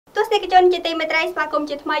ស្និកជនជាទីមេត្រីស្វាគមន៍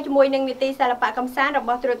ជាថ្មីជាមួយនឹងនីតិសិល្បៈកំសាន្តរប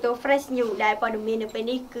ស់ទូរទស្សន៍ Fresh New ដែលព័ត៌មាននៅពេល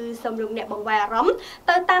នេះគឺសំរុំអ្នកបង្វែរអារម្មណ៍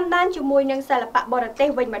ទៅតាមដានជាមួយនឹងសិល្បៈបរទេស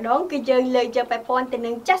វិញម្ដងគឺយើងលើកយកពាក់ព័ន្ធទៅ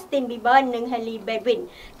នឹង Justin Bieber និង Hailey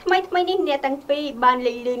ថ្មីនេះអ្នកទាំងពីរបាន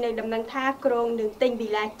លេចលឺនៅដំណឹងថាក្រុងនឹងទិញវិ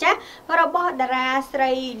ឡាចាស់របស់តារាស្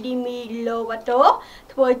រី Demi Lovato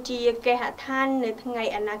ធ្វើជាគេហដ្ឋាននៅថ្ងៃ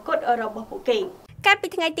អនាគតរបស់ពួកគេកាលពី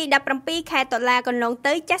ថ្ងៃទី17ខែតុលាកន្លង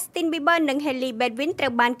ទៅ Justin Bieber និង Hailey ត្រូ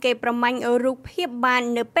វបានគេប្រមាញ់រូបភាពបាន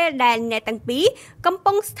នៅពេលដែលអ្នកទាំងពីរកំ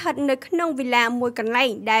ពុងស្ថិតនៅក្នុងវិឡាមួយកន្លែង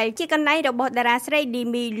ដែលជាកន្លែងរបស់តារាស្រី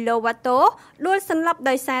Demi Lovato ដួលសន្លប់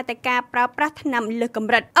ដោយសារតែការប្រើប្រាស់ថ្នាំលើសក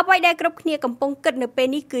ម្រិតអ្វីដែលគ្រប់គ្នាកំពុងគិតនៅពេល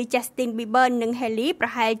នេះគឺ Justin Bieber និង Hailey ប្រ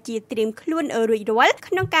ហែលជាត្រៀមខ្លួនរួចរាល់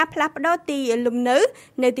ក្នុងការផ្លាស់ប្ដូរទីលំនៅ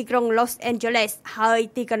នៅទីក្រុង Los Angeles ហើយ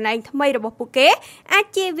ទីកន្លែងថ្មីរបស់ពួកគេអាច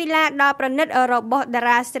ជាវិឡាដ៏ប្រណិតរបស់តា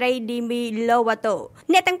រាស្រី Demi Lovato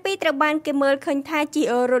អ្នកទាំងពីរត្រូវបានគេមើលឃើញថាជា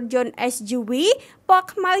រថយន្ត SUV ពណ៌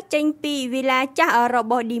ខ្មៅចេញពីវិឡាចាស់រ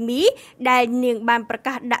បស់ Demi ដែលនាងបានប្រ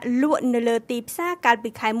កាសដាក់លក់នៅលើទីផ្សារកាលពី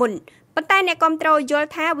ខែមុនប៉ុន្តែអ្នកគាំទ្រយល់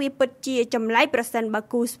ថាវាពិតជាចម្លែកប្រសិនបើ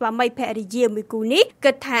គូស្វាមីភរិយាមួយគូនេះ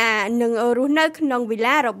គិតថានឹងរស់នៅក្នុងវិ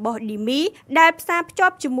ឡារបស់ Demi ដែលផ្សារភ្ជា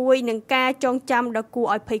ប់ជាមួយនឹងការចងចាំដ៏គួរ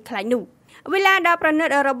ឲ្យភ័យខ្លាចនោះវិឡាដ៏ប្រណិត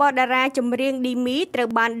របស់តារាចម្រៀង Demi ត្រូវ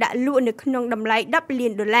បានដាក់លក់នៅក្នុងតម្លៃ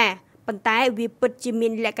$10 លានប៉ុន្តែវាពិតជាមា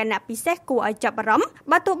នលក្ខណៈពិសេសគួរឲ្យចាប់អារម្មណ៍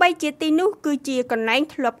បើទោះបីជាទីនោះគឺជាកន្លែង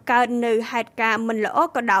ធ្លាប់កើតនៅហេតុការណ៍មិនល្អ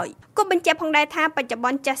ក៏ដោយគូបញ្ជាក់ផងដែរថាបច្ចុប្ប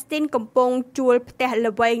ន្ន Justin កំពុងជួលផ្ទះ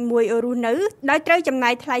ល្វែងមួយរស់នៅដោយត្រូវចំណា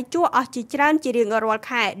យថ្លៃជួលអស់ជាច្រើនជារៀងរាល់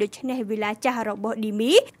ខែដូច្នេះវិឡាចាស់របស់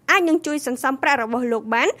Demi អាចនឹងជួយសន្សំប្រាក់របស់លោក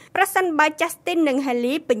បានប្រសិនបើ Justin និង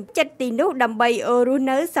Hailey ពេញចិត្តទីនោះដើម្បីរស់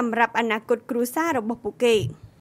នៅសម្រាប់អនាគតគ្រួសាររបស់ពួកគេ